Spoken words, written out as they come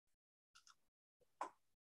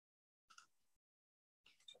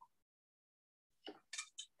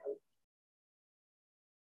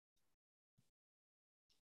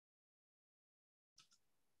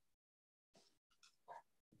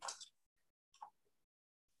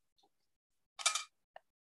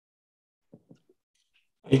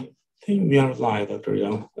think we are live, Dr.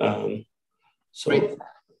 Young. So Great.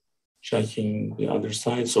 Checking the other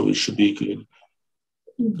side, so it should be good.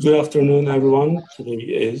 Good afternoon, everyone. Today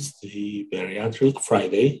is the Bariatric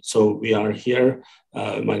Friday. So we are here.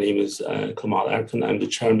 My name is Kemal Erkan. I'm the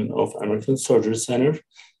chairman of American Surgery Center.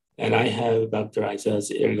 And I have Dr.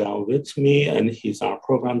 Isaias Irgau with me, and he's our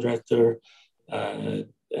program director. And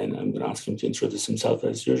I'm going to ask him to introduce himself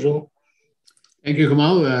as usual. Thank you,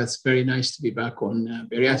 Kemal. It's very nice to be back on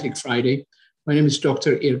Bariatric Friday. My name is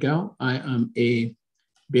Dr. Irgau. I am a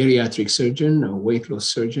bariatric surgeon, a weight loss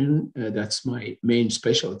surgeon. That's my main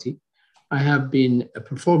specialty. I have been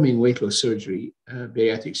performing weight loss surgery,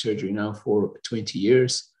 bariatric surgery now for 20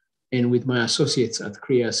 years. And with my associates at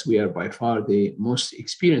CHRIAS, we are by far the most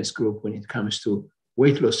experienced group when it comes to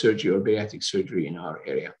weight loss surgery or bariatric surgery in our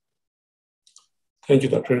area. Thank you,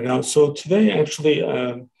 Dr. Irgau. So today, actually,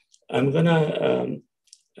 I'm going to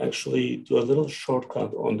actually do a little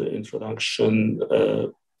shortcut on the introduction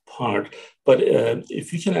part. But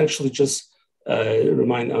if you can actually just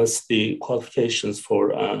remind us the qualifications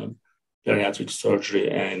for bariatric surgery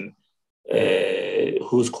and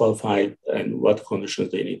who's qualified and what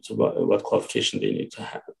conditions they need to, what qualification they need to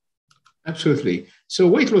have. Absolutely. So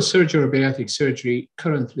weight loss surgery or bariatric surgery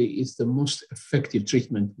currently is the most effective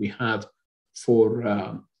treatment we have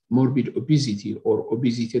for morbid obesity or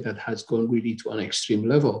obesity that has gone really to an extreme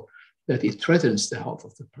level that it threatens the health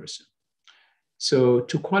of the person. So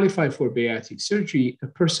to qualify for bariatric surgery, a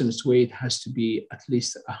person's weight has to be at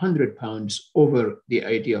least 100 pounds over the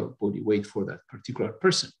ideal body weight for that particular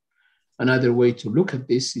person. Another way to look at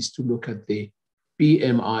this is to look at the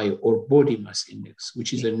BMI or body mass index,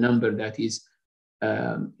 which is a number that is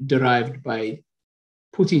derived by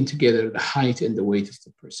putting together the height and the weight of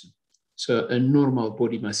the person. So a normal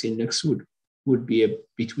body mass index would be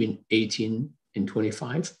between 18 and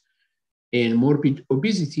 25. And morbid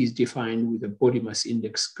obesity is defined with a body mass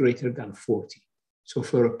index greater than 40. So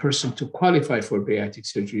for a person to qualify for bariatric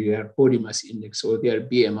surgery, their body mass index or their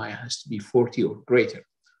BMI has to be 40 or greater.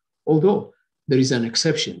 Although there is an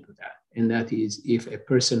exception to that, and that is if a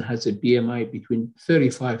person has a BMI between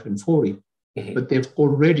 35 and 40, but they've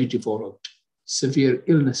already developed severe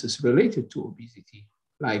illnesses related to obesity,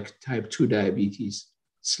 like type 2 diabetes,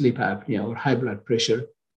 sleep apnea, or high blood pressure,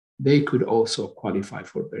 they could also qualify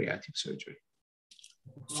for bariatric surgery.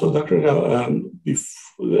 So, Dr. Irgau,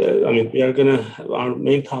 we are going to, our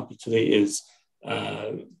main topic today is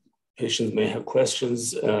patients may have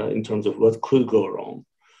questions in terms of what could go wrong.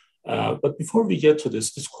 But before we get to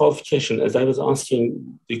this qualification, as I was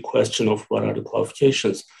asking the question of what are the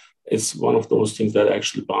qualifications, it's one of those things that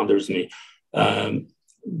actually bothers me,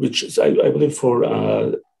 which is, I believe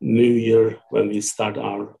for New Year, when we start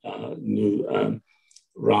our new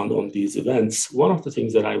round on these events, one of the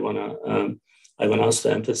things that I want us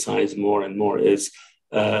to emphasize more and more is,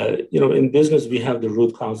 in business, we have the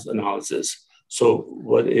root cause analysis. So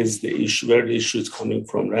what is the issue, where the issue is coming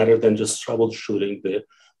from, rather than just troubleshooting the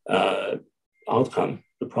outcome,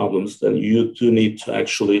 the problems, then you do need to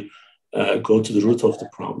actually go to the root of the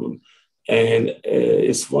problem. And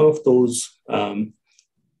it's one of those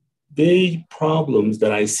big problems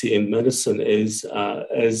that I see in medicine is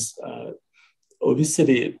as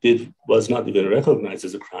obesity was not even recognized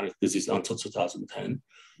as a chronic disease until 2010.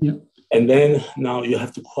 Yeah. And then now you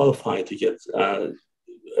have to qualify to get the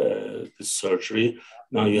surgery.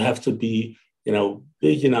 Now you have to be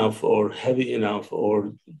big enough or heavy enough,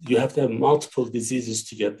 or you have to have multiple diseases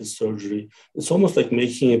to get the surgery. It's almost like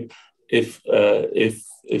making it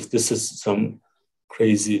if this is some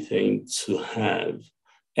crazy thing to have.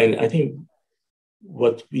 And I think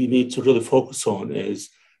what we need to really focus on is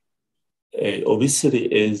obesity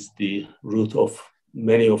is the root of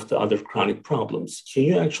many of the other chronic problems. Can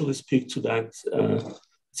you actually speak to that?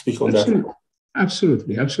 Speak on that?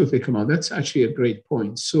 Absolutely, Kemal. That's actually a great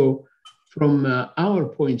point. So from our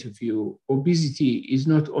point of view, obesity is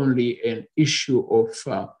not only an issue of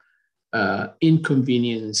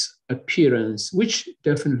inconvenience, appearance, which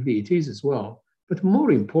definitely it is as well. But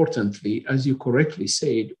more importantly, as you correctly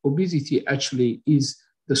said, obesity actually is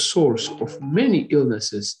the source of many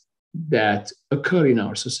illnesses that occur in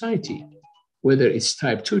our society, whether it's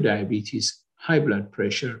type 2 diabetes, high blood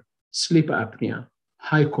pressure, sleep apnea,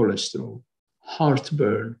 high cholesterol,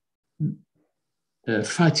 heartburn,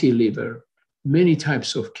 fatty liver, many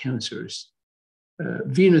types of cancers,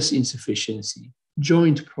 venous insufficiency,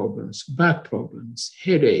 joint problems, back problems,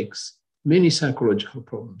 headaches, many psychological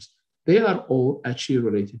problems. They are all actually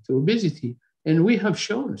related to obesity. And we have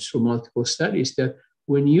shown through multiple studies that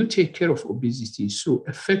when you take care of obesity through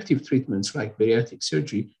effective treatments like bariatric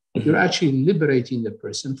surgery, you're actually liberating the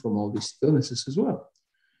person from all these illnesses as well.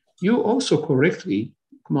 You also correctly,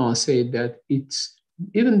 Kemal, said that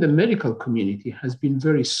even the medical community has been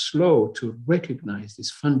very slow to recognize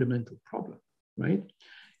this fundamental problem, right?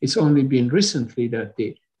 It's only been recently that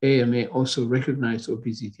the AMA also recognized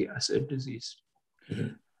obesity as a disease.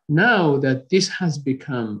 Mm-hmm. Now that this has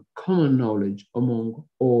become common knowledge among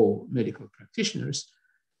all medical practitioners,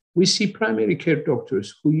 we see primary care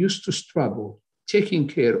doctors who used to struggle taking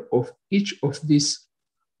care of each of these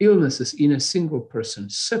illnesses in a single person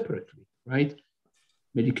separately, right?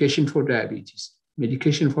 Medication for diabetes,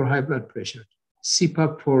 medication for high blood pressure,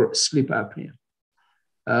 CPAP for sleep apnea,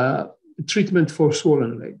 treatment for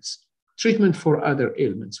swollen legs, treatment for other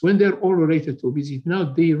ailments. When they're all related to obesity, now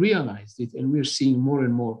they realized it, and we're seeing more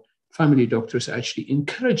and more family doctors actually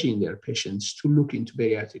encouraging their patients to look into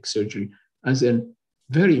bariatric surgery as a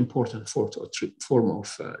very important form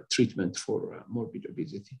of treatment for morbid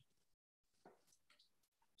obesity.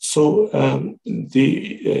 So,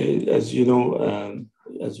 as you know,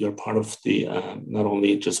 as you're part of the, not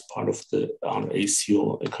only just part of the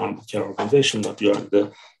ACO Accountable Care Organization, but you are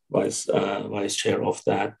the vice chair of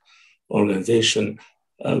that organization.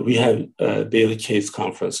 We have daily case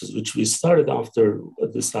conferences, which we started after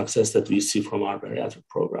the success that we see from our bariatric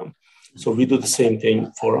program. So we do the same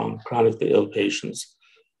thing for chronically ill patients.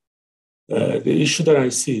 The issue that I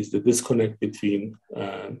see is the disconnect between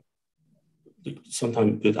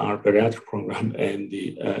sometimes with our bariatric program and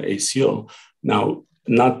the ACO. Now,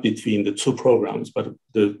 not between the two programs, but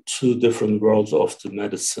the two different worlds of the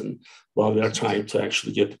medicine, while we are trying to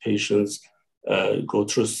actually get the patients go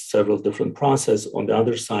through several different processes. On the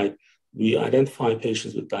other side, we identify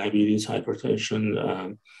patients with diabetes,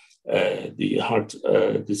 hypertension, the heart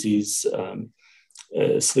disease,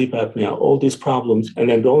 sleep apnea, all these problems. And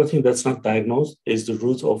then the only thing that's not diagnosed is the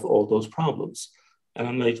root of all those problems. And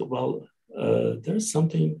I'm like, well, there's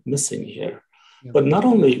something missing here. Yeah. But not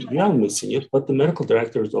only we are missing it, but the medical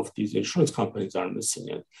directors of these insurance companies are missing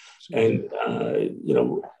it. And,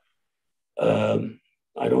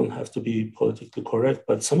 I don't have to be politically correct,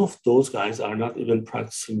 but some of those guys are not even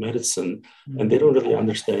practicing medicine, and they don't really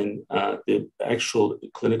understand the actual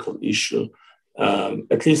clinical issue.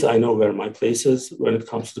 At least I know where my place is when it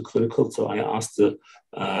comes to clinical. So I asked the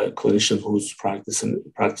clinician who's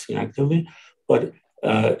practicing actively. But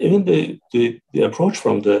even the approach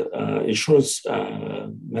from the insurance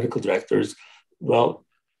medical directors, well,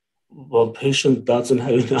 patient doesn't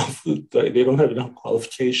have enough, they don't have enough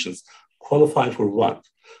qualifications. Qualify for what,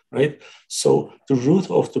 right? So the root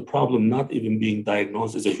of the problem not even being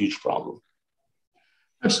diagnosed is a huge problem.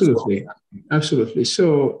 Absolutely. Absolutely.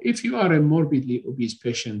 So if you are a morbidly obese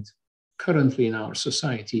patient currently in our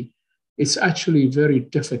society, it's actually very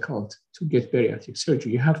difficult to get bariatric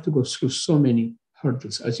surgery. You have to go through so many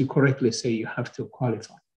hurdles. As you correctly say, you have to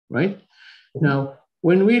qualify, right? Mm-hmm. Now,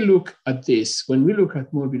 when we look at this, when we look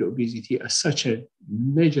at morbid obesity as such a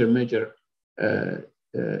major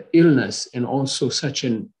illness and also such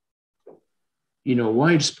an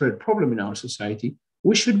widespread problem in our society,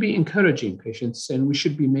 we should be encouraging patients and we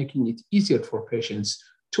should be making it easier for patients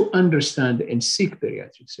to understand and seek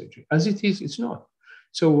bariatric surgery. As it is, it's not.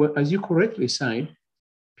 So as you correctly said,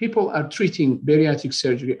 people are treating bariatric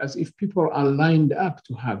surgery as if people are lined up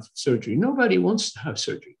to have surgery. Nobody wants to have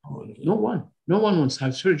surgery. No one wants to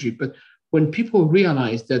have surgery. But when people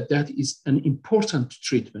realize that that is an important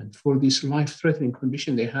treatment for this life-threatening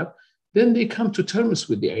condition they have, then they come to terms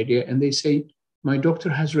with the idea and they say, my doctor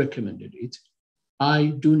has recommended it. I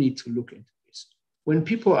do need to look into this. When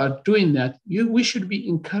people are doing that, we should be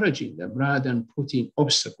encouraging them rather than putting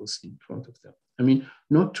obstacles in front of them. I mean,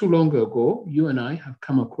 not too long ago, you and I have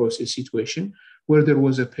come across a situation where there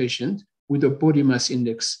was a patient with a body mass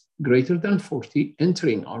index greater than 40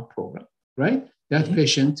 entering our program, right? That mm-hmm.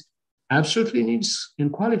 patient absolutely needs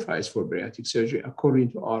and qualifies for bariatric surgery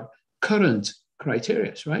according to our current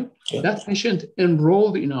criteria, right? Yeah. That patient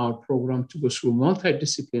enrolled in our program to go through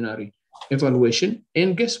multidisciplinary evaluation.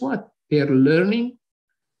 And guess what? They are learning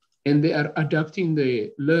and they are adapting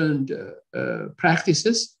the learned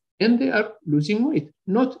practices and they are losing weight.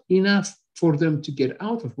 Not enough for them to get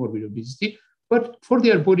out of morbid obesity, but for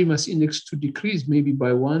their body mass index to decrease maybe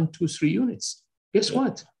by 1, 2, 3 units. Guess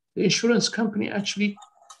what? The insurance company actually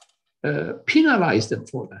penalize them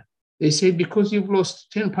for that. They say, because you've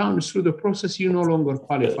lost 10 pounds through the process, you no longer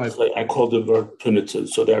qualify. I call the word punitive.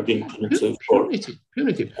 So they're being punitive.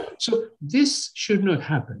 Punitive. So this should not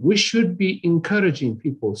happen. We should be encouraging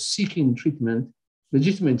people seeking treatment,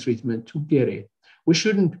 legitimate treatment, to get it. We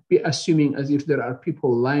shouldn't be assuming as if there are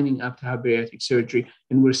people lining up to have bariatric surgery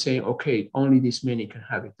and we're saying, okay, only this many can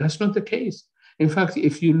have it. That's not the case. In fact,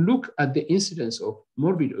 if you look at the incidence of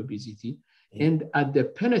morbid obesity, And at the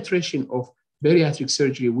penetration of bariatric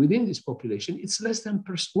surgery within this population, it's less than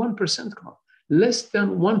 1%. Less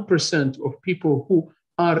than 1% of people who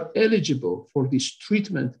are eligible for this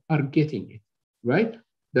treatment are getting it, right?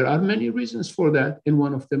 There are many reasons for that. And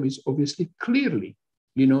one of them is obviously clearly,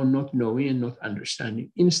 not knowing and not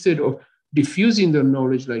understanding. Instead of diffusing their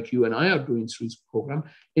knowledge like you and I are doing through this program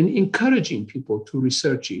and encouraging people to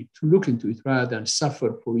research it, to look into it rather than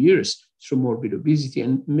suffer for years through morbid obesity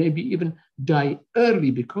and maybe even die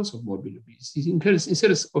early because of morbid obesity.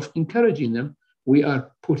 Instead of encouraging them, we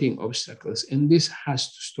are putting obstacles, and this has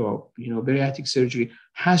to stop. Bariatric surgery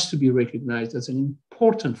has to be recognized as an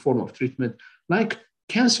important form of treatment, like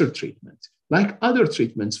cancer treatment, like other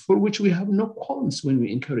treatments for which we have no qualms when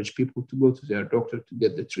we encourage people to go to their doctor to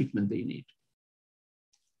get the treatment they need.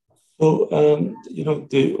 So,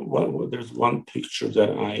 there's one picture that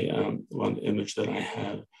one image that I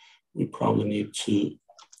have, we probably need to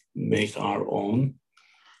make our own.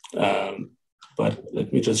 But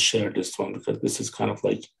let me just share this one, because this is kind of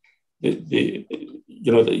like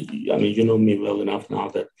you know me well enough now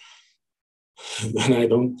that when I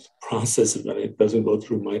don't process it, when it doesn't go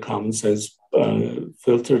through my common sense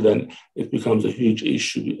filter, then it becomes a huge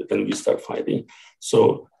issue. Then we start fighting.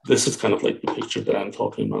 So this is kind of like the picture that I'm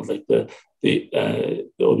talking about. Like the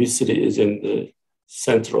obesity is in the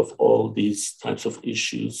center of all these types of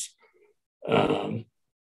issues.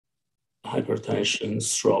 Hypertension,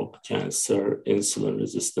 stroke, cancer, insulin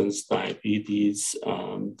resistance, diabetes,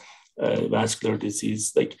 vascular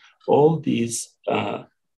disease, like all these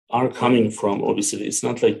are coming from obesity. It's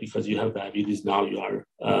not like because you have diabetes, now you are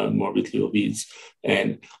morbidly obese.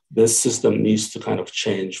 And this system needs to kind of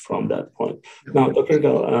change from that point. Now, Dr.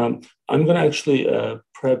 Irgau, I'm going to actually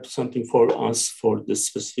prep something for us for this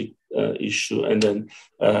specific issue. And then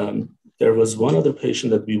there was one other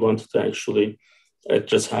patient that we wanted to actually, it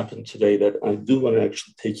just happened today, that I do want to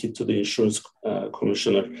actually take you to the insurance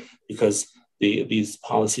commissioner, because these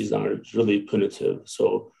policies are really punitive.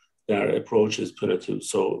 So their approach is punitive.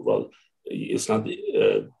 So, well, it's not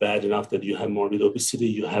bad enough that you have morbid obesity.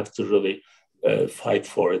 You have to really fight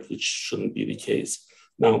for it, which shouldn't be the case.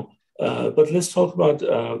 Now, but let's talk about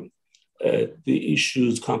the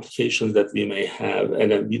issues, complications that we may have.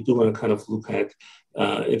 And then we do want to kind of look at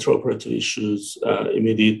intraoperative issues,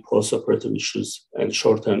 immediate postoperative issues, and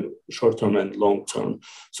short-term and long-term.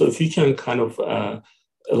 So if you can kind of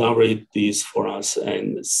elaborate these for us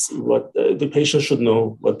and what the patient should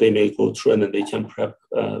know, what they may go through, and then they can prep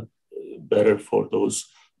better for those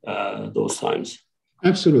times.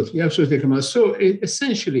 Absolutely, Kemal. So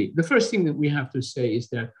essentially, the first thing that we have to say is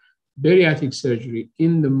that bariatric surgery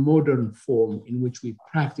in the modern form in which we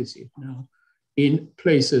practice it now, in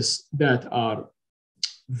places that are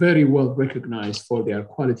very well recognized for their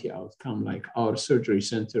quality outcome, like our surgery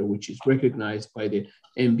center, which is recognized by the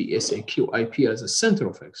MBSA QIP as a center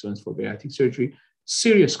of excellence for bariatric surgery,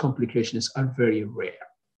 serious complications are very rare,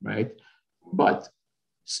 right? But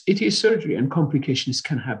it is surgery and complications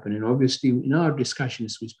can happen. And obviously in our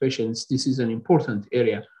discussions with patients, this is an important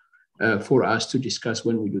area for us to discuss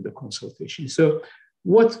when we do the consultation. So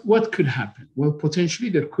what could happen? Well, potentially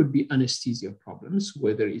there could be anesthesia problems,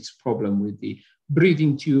 whether it's problem with the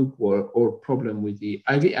breathing tube or problem with the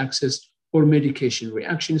IV access or medication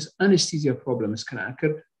reactions. Anesthesia problems can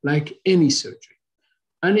occur like any surgery.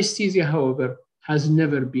 Anesthesia, however, has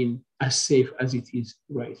never been as safe as it is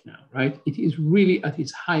right now, right? It is really at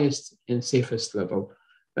its highest and safest level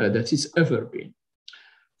that it's ever been.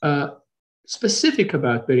 Specific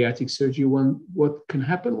about bariatric surgery, what can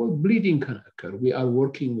happen? Well, bleeding can occur. We are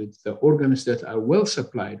working with the organs that are well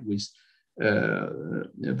supplied with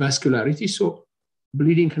vascularity. So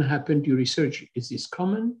bleeding can happen during surgery. Is this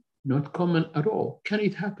common? Not common at all. Can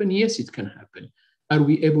it happen? Yes, it can happen. Are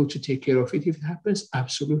we able to take care of it if it happens?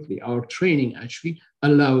 Absolutely. Our training actually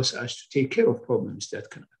allows us to take care of problems that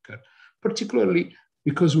can occur, particularly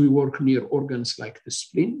because we work near organs like the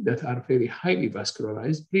spleen that are very highly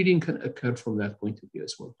vascularized. Bleeding can occur from that point of view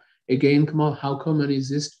as well. Again, Kemal, how common is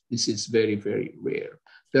this? This is very, very rare.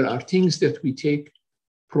 There are things that we take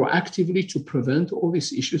proactively to prevent all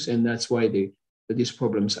these issues, and that's why these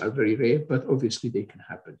problems are very rare, but obviously they can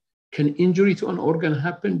happen. Can injury to an organ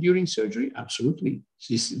happen during surgery? Absolutely.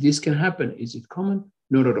 This can happen. Is it common?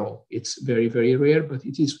 Not at all. It's very, very rare, but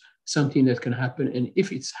it is something that can happen. And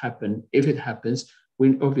if it happens,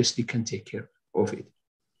 we obviously can take care of it.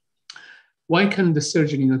 Why can the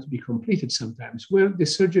surgery not be completed sometimes? Well, the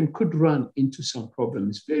surgeon could run into some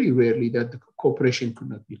problems, very rarely that the cooperation could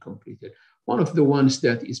not be completed. One of the ones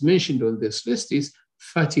that is mentioned on this list is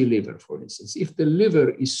fatty liver, for instance. If the liver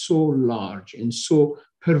is so large and so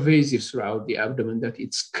pervasive throughout the abdomen that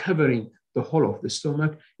it's covering the whole of the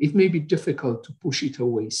stomach, it may be difficult to push it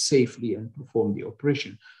away safely and perform the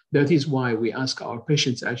operation. That is why we ask our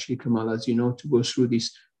patients, actually, Kemal, as you know, to go through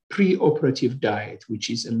this pre-operative diet, which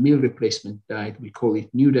is a meal replacement diet. We call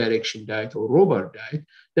it New Direction diet or Robert diet,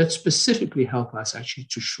 that specifically help us actually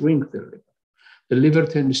to shrink the liver. The liver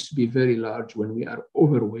tends to be very large when we are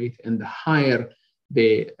overweight, and the higher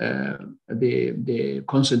the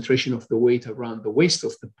concentration of the weight around the waist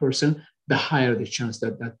of the person, the higher the chance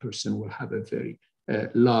that that person will have a very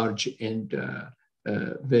large and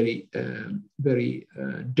very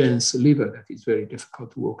dense liver that is very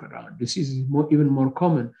difficult to walk around. This is even more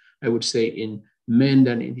common, I would say, in men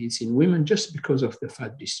than it is in women, just because of the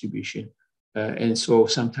fat distribution. And so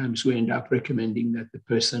sometimes we end up recommending that the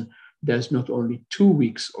person does not only 2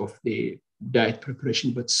 weeks of the diet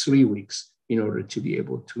preparation, but 3 weeks in order to be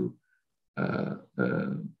able to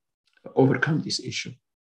overcome this issue.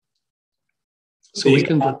 So we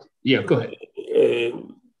can go, yeah, go ahead.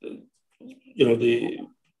 The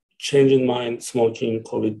change in mind, smoking,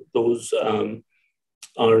 COVID, those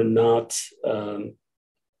are not,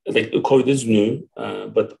 like COVID is new,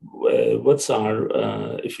 but what's our,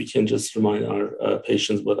 if we can just remind our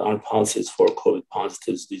patients what our policies for COVID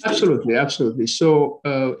positives these days? Absolutely. So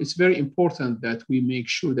it's very important that we make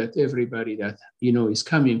sure that everybody that, is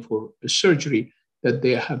coming for a surgery, that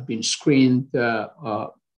they have been screened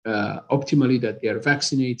optimally, that they are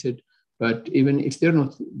vaccinated. But even if they're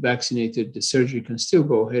not vaccinated, the surgery can still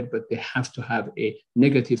go ahead, but they have to have a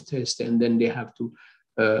negative test, and then they have to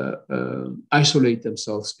isolate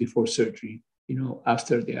themselves before surgery,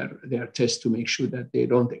 after their test, to make sure that they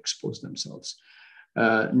don't expose themselves.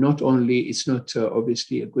 Not only, it's not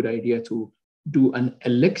obviously a good idea to do an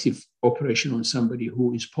elective operation on somebody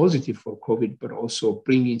who is positive for COVID, but also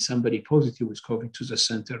bringing somebody positive with COVID to the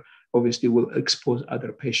center obviously will expose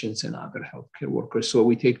other patients and other healthcare workers. So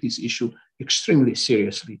we take this issue extremely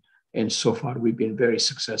seriously. And so far, we've been very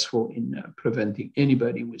successful in preventing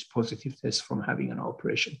anybody with positive tests from having an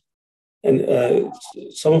operation. And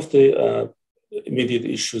some of the immediate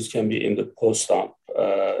issues can be in the post-op,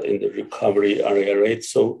 in the recovery area, right?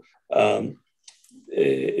 So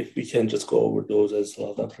if we can just go over those as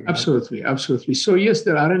well, Dr. Absolutely. So yes,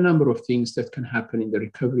 there are a number of things that can happen in the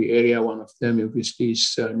recovery area. One of them, obviously,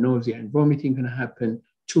 is nausea and vomiting can happen.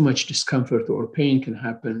 Too much discomfort or pain can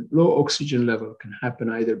happen. Low oxygen level can happen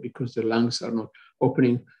either because the lungs are not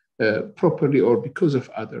opening properly or because of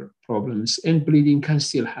other problems. And bleeding can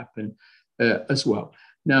still happen as well.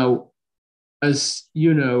 Now, as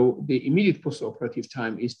you know, the immediate postoperative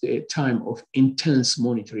time is the time of intense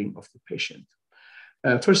monitoring of the patient.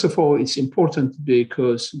 First of all, it's important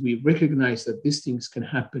because we recognize that these things can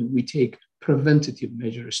happen. We take preventative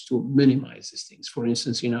measures to minimize these things. For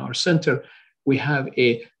instance, in our center, we have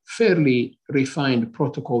a fairly refined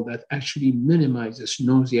protocol that actually minimizes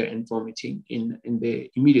nausea and vomiting in the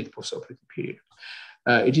immediate postoperative period.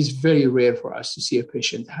 It is very rare for us to see a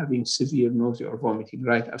patient having severe nausea or vomiting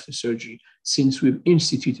right after surgery, since we've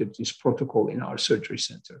instituted this protocol in our surgery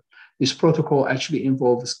center. This protocol actually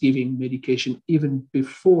involves giving medication even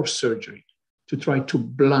before surgery to try to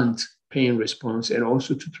blunt pain response and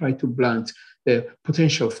also to try to blunt the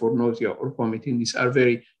potential for nausea or vomiting. These are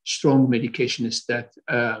very strong medications that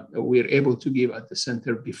we're able to give at the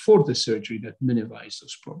center before the surgery that minimize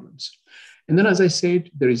those problems. And then, as I said,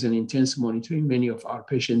 there is an intense monitoring. Many of our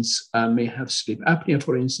patients may have sleep apnea,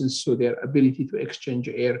 for instance, so their ability to exchange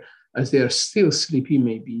air as they are still sleepy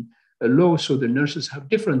may be low. So the nurses have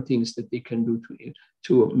different things that they can do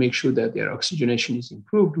to make sure that their oxygenation is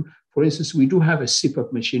improved. For instance, we do have a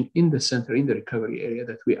CPAP machine in the center, in the recovery area,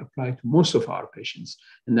 that we apply to most of our patients,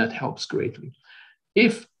 and that helps greatly.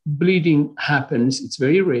 If bleeding happens, it's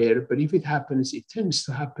very rare, but if it happens, it tends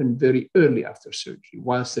to happen very early after surgery,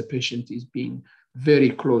 whilst the patient is being very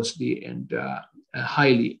closely and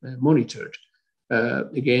highly monitored.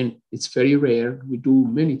 Again, it's very rare. We do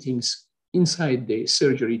many things inside the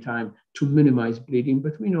surgery time to minimize bleeding,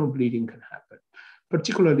 but we know bleeding can happen,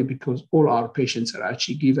 particularly because all our patients are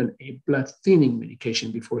actually given a blood thinning medication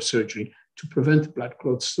before surgery to prevent blood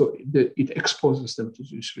clots, so it exposes them to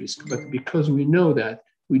this risk. But because we know that,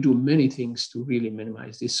 we do many things to really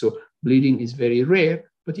minimize this. So bleeding is very rare,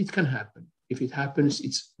 but it can happen. If it happens,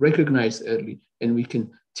 it's recognized early, and we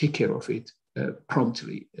can take care of it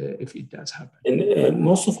promptly if it does happen. And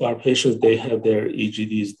most of our patients, they have their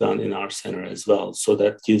EGDs done in our center as well. So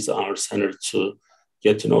that gives our center to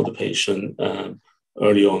get to know the patient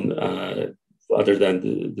early on, other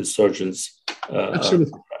than the surgeons,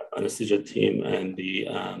 anesthesia team, and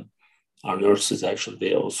our nurses. Actually,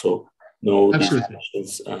 they also know these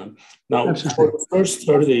patients. Now, for the first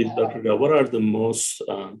 30 days, Dr. Irgau, what are the most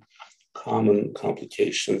common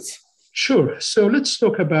complications? Sure. So let's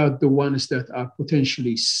talk about the ones that are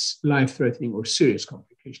potentially life-threatening or serious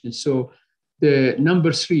complications. So the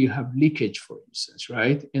number 3, you have leakage, for instance,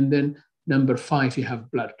 right? And then number 5, you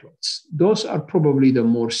have blood clots. Those are probably the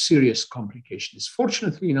more serious complications.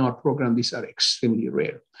 Fortunately, in our program, these are extremely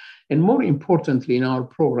rare. And more importantly, in our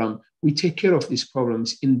program, we take care of these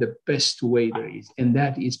problems in the best way there is, and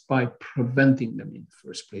that is by preventing them in the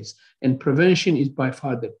first place. And prevention is by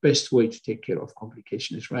far the best way to take care of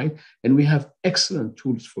complications, right? And we have excellent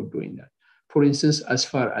tools for doing that. For instance, as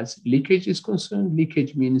far as leakage is concerned,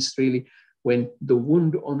 leakage means really when the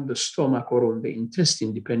wound on the stomach or on the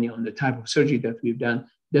intestine, depending on the type of surgery that we've done,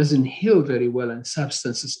 doesn't heal very well and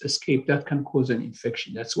substances escape, that can cause an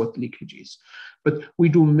infection. That's what leakage is. But we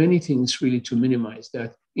do many things really to minimize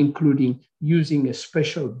that, including using a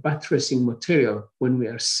special buttressing material when we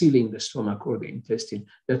are sealing the stomach or the intestine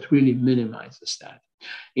that really minimizes that.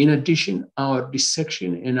 In addition, our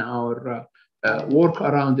dissection and our work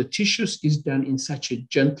around the tissues is done in such a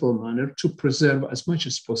gentle manner to preserve as much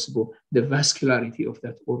as possible the vascularity of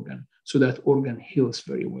that organ, so that organ heals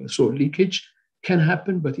very well. So leakage can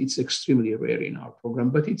happen, but it's extremely rare in our program,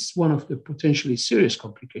 but it's one of the potentially serious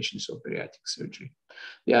complications of bariatric surgery.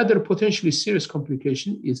 The other potentially serious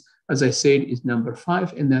complication is, as I said, is number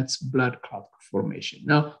 5, and that's blood clot formation.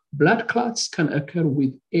 Now, blood clots can occur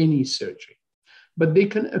with any surgery, but they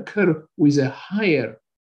can occur with a higher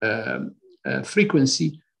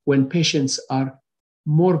frequency when patients are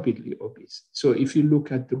morbidly obese. So if you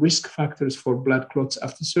look at the risk factors for blood clots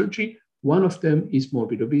after surgery, one of them is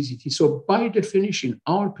morbid obesity. So by definition,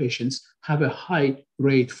 our patients have a high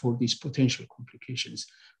rate for these potential complications.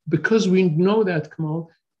 Because we know that,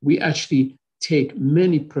 Kemal, we actually take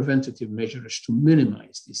many preventative measures to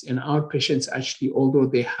minimize this. And our patients actually, although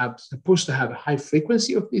they have supposed to have a high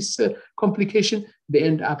frequency of this complication, they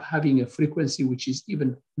end up having a frequency which is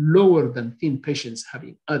even lower than thin patients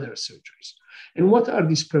having other surgeries. And what are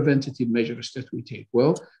these preventative measures that we take?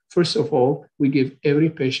 Well, first of all, we give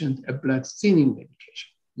every patient a blood thinning medication.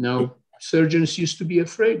 Now, surgeons used to be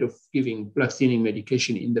afraid of giving blood thinning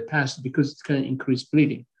medication in the past because it can increase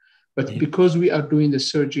bleeding. But because we are doing the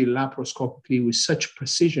surgery laparoscopically with such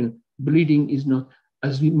precision, bleeding is not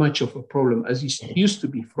as much of a problem as it used to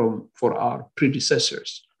be for our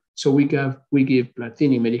predecessors. So we give blood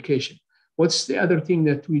thinning medication. What's the other thing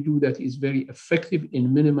that we do that is very effective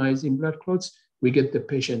in minimizing blood clots? We get the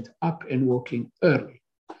patient up and walking early.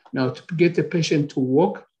 Now, to get the patient to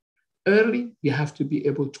walk early, you have to be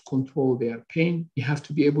able to control their pain. You have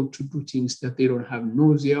to be able to do things that they don't have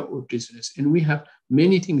nausea or dizziness. And we have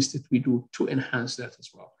many things that we do to enhance that as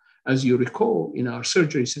well. As you recall, in our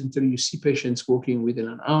surgery center, you see patients walking within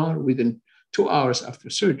an hour, within 2 hours after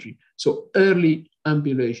surgery. So early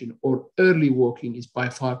ambulation or early walking is by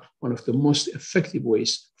far one of the most effective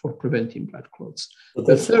ways for preventing blood clots.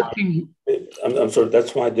 The third thing... I'm sorry,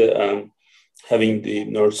 that's why having the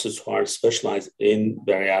nurses who are specialized in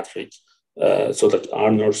bariatric, so that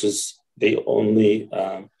our nurses, they only,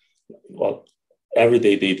 every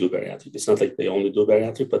day they do bariatric. It's not like they only do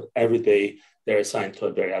bariatric, but every day they're assigned to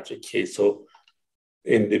a bariatric case. So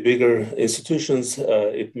in the bigger institutions,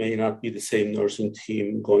 it may not be the same nursing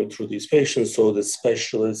team going through these patients. So the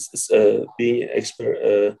specialists being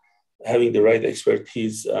expert, having the right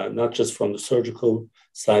expertise, not just from the surgical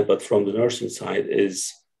side, but from the nursing side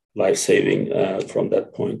is life-saving from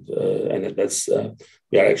that point. And that's,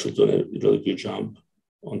 we are actually doing a really good job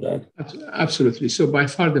on that. Absolutely. So by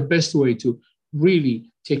far the best way to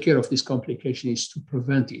really take care of this complication is to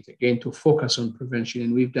prevent it. Again, to focus on prevention.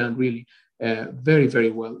 And we've done really very,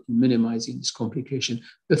 very well in minimizing this complication.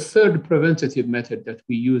 The third preventative method that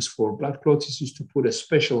we use for blood clots is to put a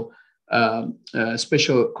special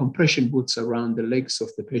compression boots around the legs of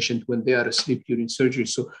the patient when they are asleep during surgery.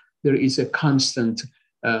 So there is a constant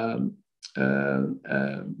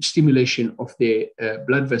stimulation of the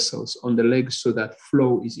blood vessels on the legs so that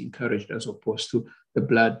flow is encouraged as opposed to the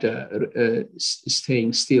blood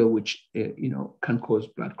staying still, which can cause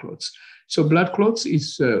blood clots. So blood clots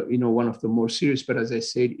is one of the more serious, but as I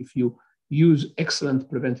said, if you use excellent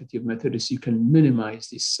preventative methods, you can minimize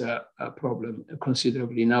this problem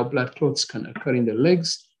considerably. Now, blood clots can occur in the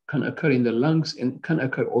legs, can occur in the lungs, and can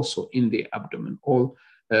occur also in the abdomen, all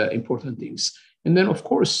important things. And then, of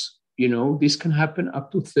course, this can happen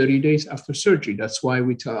up to 30 days after surgery. That's why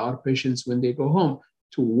we tell our patients when they go home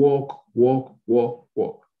to walk, walk, walk,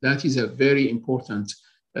 walk. That is a very important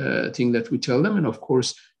thing that we tell them. And of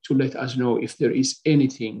course, to let us know if there is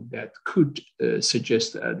anything that could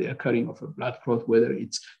suggest the occurring of a blood clot, whether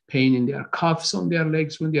it's pain in their calves on their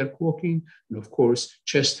legs when they are walking, and of course,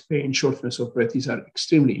 chest pain, shortness of breath. These are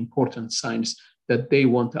extremely important signs that they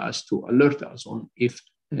want us to alert us on if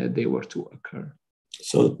they were to occur.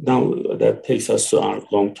 So now that takes us to our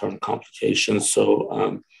long-term complications.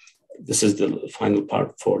 So this is the final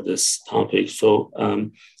part for this topic. So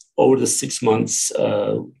over the 6 months,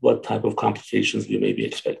 what type of complications we may be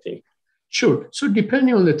expecting? Sure. So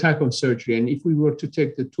depending on the type of surgery, and if we were to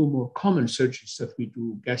take the two more common surgeries that we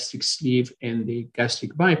do, gastric sleeve and the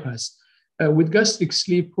gastric bypass, with gastric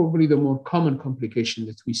sleeve, probably the more common complication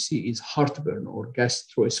that we see is heartburn or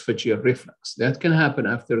gastroesophageal reflux. That can happen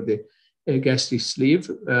after the gastric sleeve.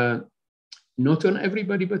 Not on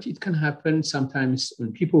everybody, but it can happen sometimes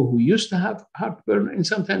in people who used to have heartburn, and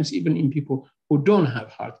sometimes even in people who don't have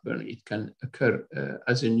heartburn. It can occur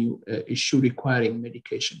as a new issue requiring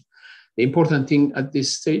medication. The important thing at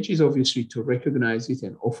this stage is obviously to recognize it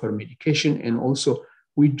and offer medication. And also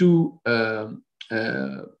we do,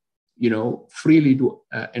 freely do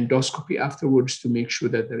endoscopy afterwards to make sure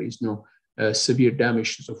that there is no severe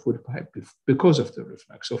damage to the food pipe because of the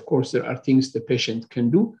reflux. Of course, there are things the patient can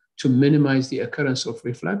do to minimize the occurrence of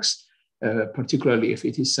reflux, particularly if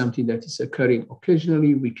it is something that is occurring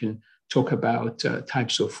occasionally. We can talk about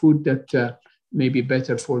types of food that may be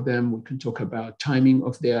better for them. We can talk about timing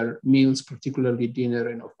of their meals, particularly dinner,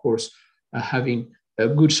 and of course, having a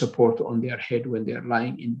good support on their head when they're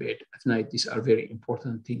lying in bed at night. These are very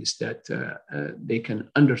important things that they can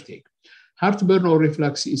undertake. Heartburn or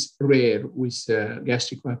reflux is rare with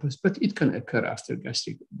gastric bypass, but it can occur after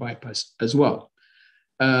gastric bypass as well.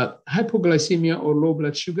 Hypoglycemia or low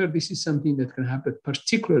blood sugar, this is something that can happen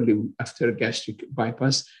particularly after gastric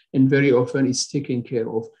bypass, and very often it's taken care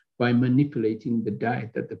of by manipulating the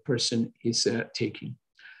diet that the person is taking.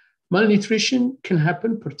 Malnutrition can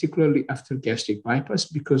happen particularly after gastric bypass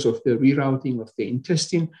because of the rerouting of the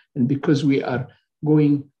intestine, and because we are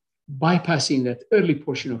bypassing that early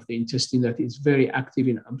portion of the intestine that is very active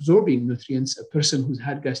in absorbing nutrients. A person who's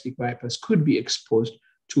had gastric bypass could be exposed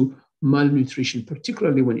to malnutrition,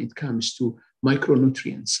 particularly when it comes to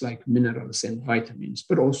micronutrients like minerals and vitamins,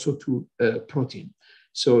 but also to protein.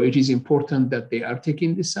 So it is important that they are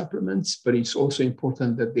taking these supplements, but it's also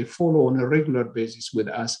important that they follow on a regular basis with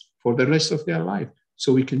us for the rest of their life,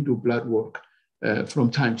 so we can do blood work from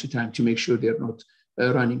time to time to make sure they're not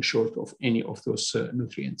running short of any of those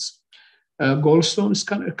nutrients. Gallstones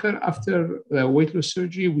can occur after weight loss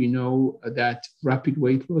surgery. We know that rapid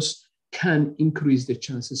weight loss can increase the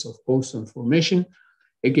chances of gallstone formation.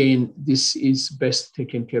 Again, this is best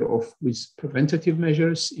taken care of with preventative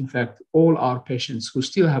measures. In fact, all our patients who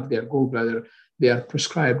still have their gallbladder, they are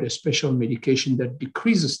prescribed a special medication that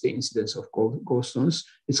decreases the incidence of gallstones.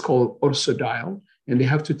 It's called Orsodiol, and they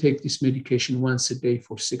have to take this medication once a day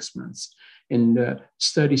for 6 months. And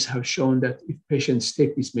studies have shown that if patients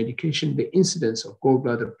take this medication, the incidence of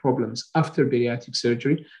gallbladder problems after bariatric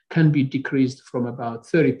surgery can be decreased from about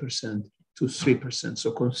 30% to 3%,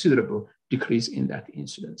 so considerable decrease in that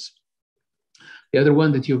incidence. The other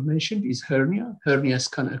one that you've mentioned is hernia. Hernias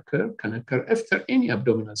can occur after any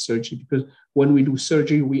abdominal surgery, because when we do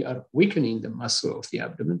surgery, we are weakening the muscle of the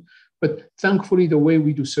abdomen. But thankfully, the way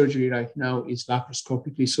we do surgery right now is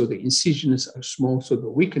laparoscopically, so the incisions are small, so the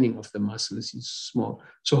weakening of the muscles is small.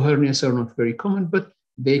 So hernias are not very common, but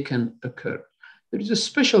they can occur. There is a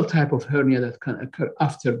special type of hernia that can occur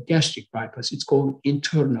after gastric bypass. It's called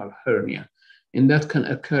internal hernia. And that can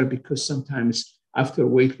occur because sometimes after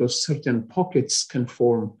weight loss, certain pockets can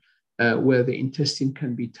form where the intestine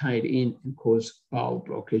can be tied in and cause bowel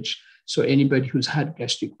blockage. So anybody who's had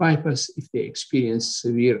gastric bypass, if they experience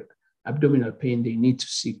severe abdominal pain, they need to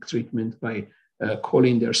seek treatment by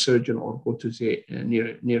calling their surgeon or go to the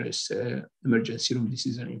nearest emergency room. This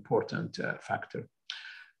is an important factor.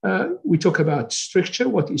 We talk about stricture.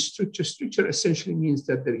 What is stricture? Stricture essentially means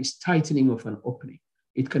that there is tightening of an opening.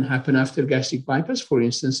 It can happen after gastric bypass, for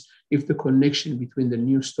instance, if the connection between the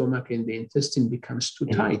new stomach and the intestine becomes too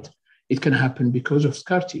tight. It can happen because of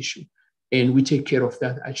scar tissue. And we take care of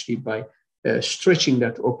that actually by stretching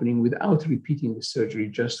that opening without repeating the surgery,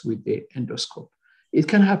 just with the endoscope. It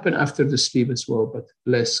can happen after the sleeve as well, but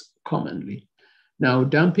less commonly. Now,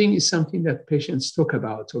 dumping is something that patients talk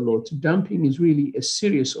about a lot. Dumping is really a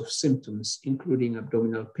series of symptoms, including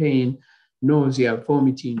abdominal pain, nausea,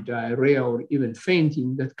 vomiting, diarrhea, or even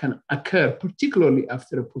fainting that can occur, particularly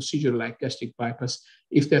after a procedure like gastric bypass,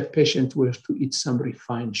 if that patient were to eat some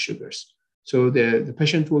refined sugars. So the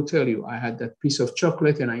patient will tell you, I had that piece of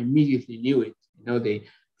chocolate and I immediately knew it. You know, they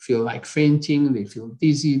feel like fainting, they feel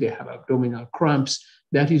dizzy, they have abdominal cramps.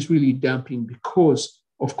 That is really damping because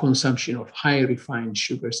of consumption of high refined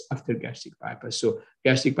sugars after gastric bypass. So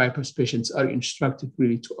gastric bypass patients are instructed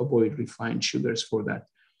really to avoid refined sugars for that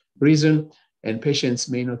reason. And patients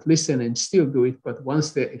may not listen and still do it, but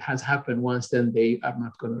once it has happened once, then they are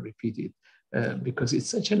not going to repeat it because it's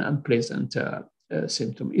such an unpleasant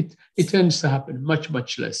symptom. It tends to happen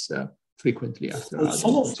much less frequently after other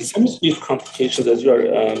procedures. Some of these complications, as you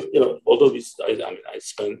are, although I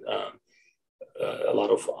spend a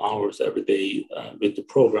lot of hours every day with the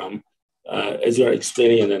program, as you are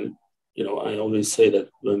explaining, and I always say that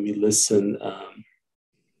when we listen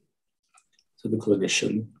to the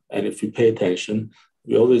clinician, and if we pay attention,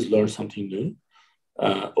 we always learn something new,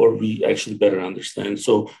 or we actually better understand.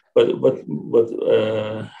 So, but what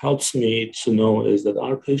helps me to know is that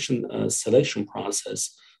our patient selection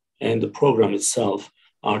process and the program itself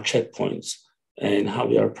are checkpoints, and how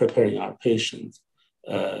we are preparing our patients.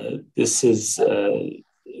 This is,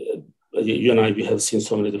 you and I, we have seen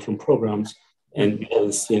so many different programs, and we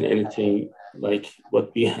haven't seen anything like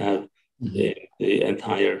what we have in the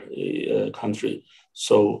entire country.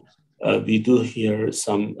 So we do hear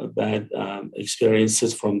some bad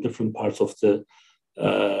experiences from different parts of the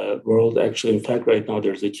world. Actually, in fact, right now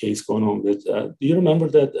there's a case going on with, do you remember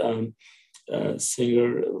that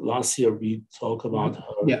singer last year we talked about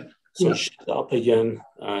her? Yeah. So she's up again.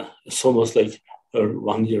 It's almost like her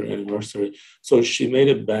 1 year anniversary. So she made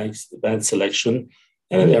a bad selection,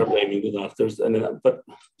 and they are blaming the doctors. But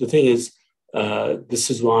the thing is, this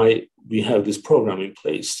is why we have this program in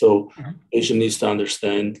place. So patient needs to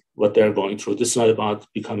understand what they're going through. This is not about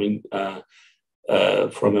becoming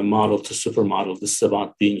from a model to supermodel. This is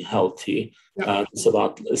about being healthy.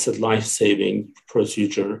 It's a life-saving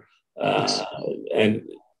procedure. And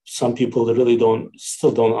some people really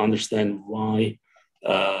still don't understand why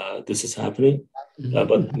this is happening.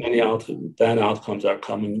 But many bad outcomes are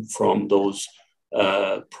coming from those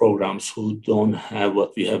programs who don't have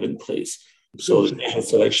what we have in place. So the patient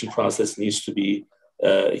selection process needs to be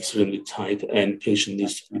extremely tight, and patient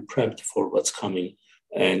needs to be prepped for what's coming,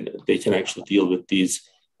 and they can actually deal with these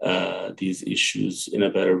issues in a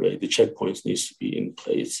better way. The checkpoints needs to be in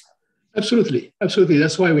place. Absolutely.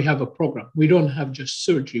 That's why we have a program. We don't have just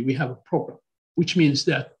surgery, we have a program, which means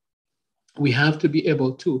that we have to be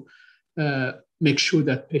able to make sure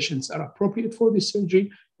that patients are appropriate for this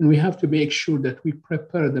surgery, and we have to make sure that we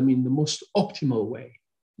prepare them in the most optimal way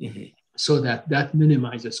so that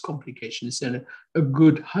minimizes complications. And a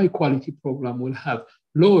good high-quality program will have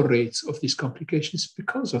lower rates of these complications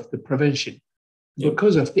because of the prevention,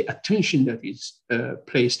 because of the attention that is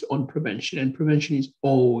placed on prevention. And prevention is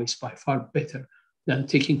always by far better than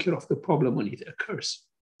taking care of the problem when it occurs.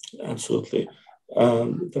 Absolutely.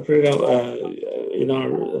 Dr. Irgau, in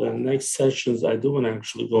our next sessions, I do want to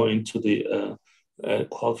actually go into the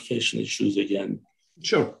qualification issues again.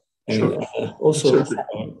 Sure. And also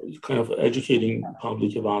kind of educating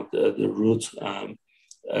public about the root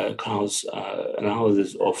cause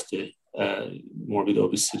analysis of the morbid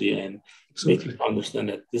obesity, and making them understand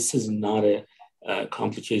that this is not a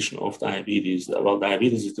complication of diabetes. Well,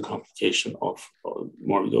 diabetes is the complication of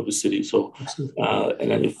morbid obesity. So,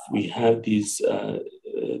 and then if we have these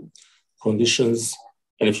conditions,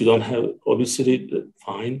 and if you don't have obesity,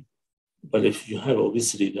 fine. But if you have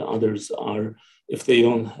obesity, the others are, if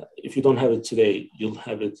you don't have it today, you'll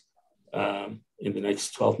have it in the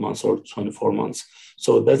next 12 months or 24 months.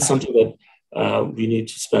 So that's something that we need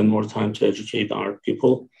to spend more time to educate our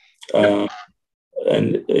people. And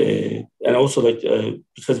also,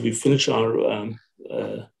 because we finish our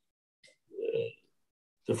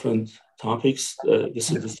different topics,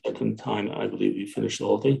 this is the second time I believe we finished the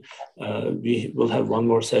whole thing. We will have one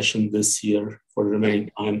more session this year for the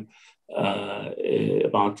remaining time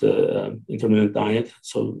about intermittent diet.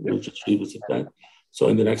 So we'll just revisit that. So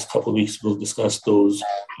in the next couple of weeks, we'll discuss those.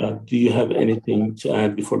 Do you have anything to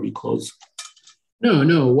add before we close?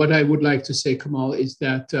 No. What I would like to say, Kemal, is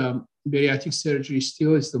that bariatric surgery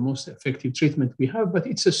still is the most effective treatment we have, but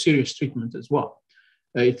it's a serious treatment as well.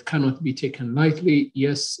 It cannot be taken lightly.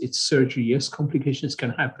 Yes, it's surgery. Yes, complications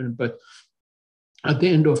can happen, but at the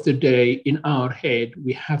end of the day, in our head,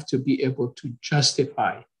 we have to be able to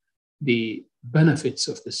justify the benefits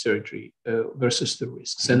of the surgery versus the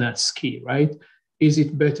risks, and that's key, right? Is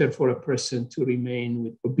it better for a person to remain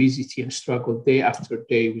with obesity and struggle day after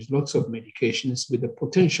day with lots of medications with the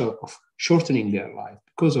potential of shortening their life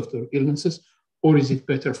because of their illnesses, or is it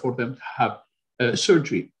better for them to have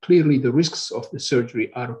surgery? Clearly, the risks of the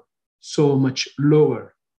surgery are so much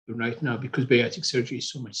lower right now because bariatric surgery is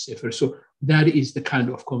so much safer. So that is the kind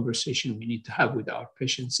of conversation we need to have with our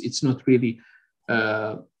patients. It's not really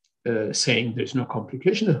saying there's no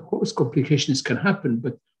complication. Of course, complications can happen,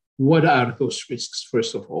 but what are those risks,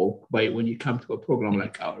 first of all, when you come to a program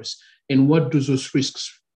like ours? And what do those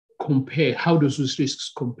risks compare? How does those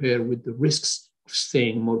risks compare with the risks of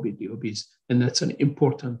staying morbidly obese? And that's an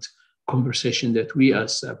important conversation that we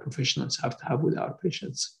as professionals have to have with our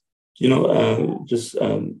patients.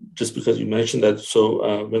 Just because you mentioned that,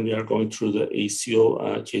 so when we are going through the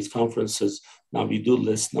ACO case conferences, now we do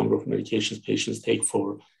list number of medications patients take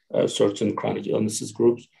for certain chronic illnesses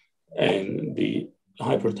groups, and the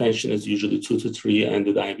hypertension is usually 2 to 3, and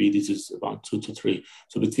the diabetes is about 2 to 3.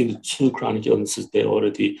 So between the two chronic illnesses, they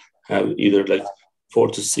already have either like 4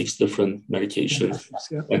 to 6 different medications,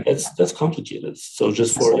 and that's complicated. So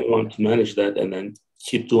just for anyone to manage that and then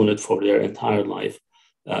keep doing it for their entire life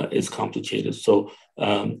is complicated. So,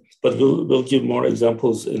 but we'll give more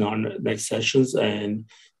examples in our next sessions. And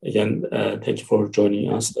again, thank you for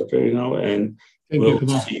joining us, Dr. Irgau, and we'll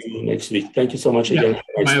see you next week. Thank you so much again.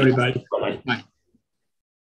 Bye, everybody. Bye. Bye.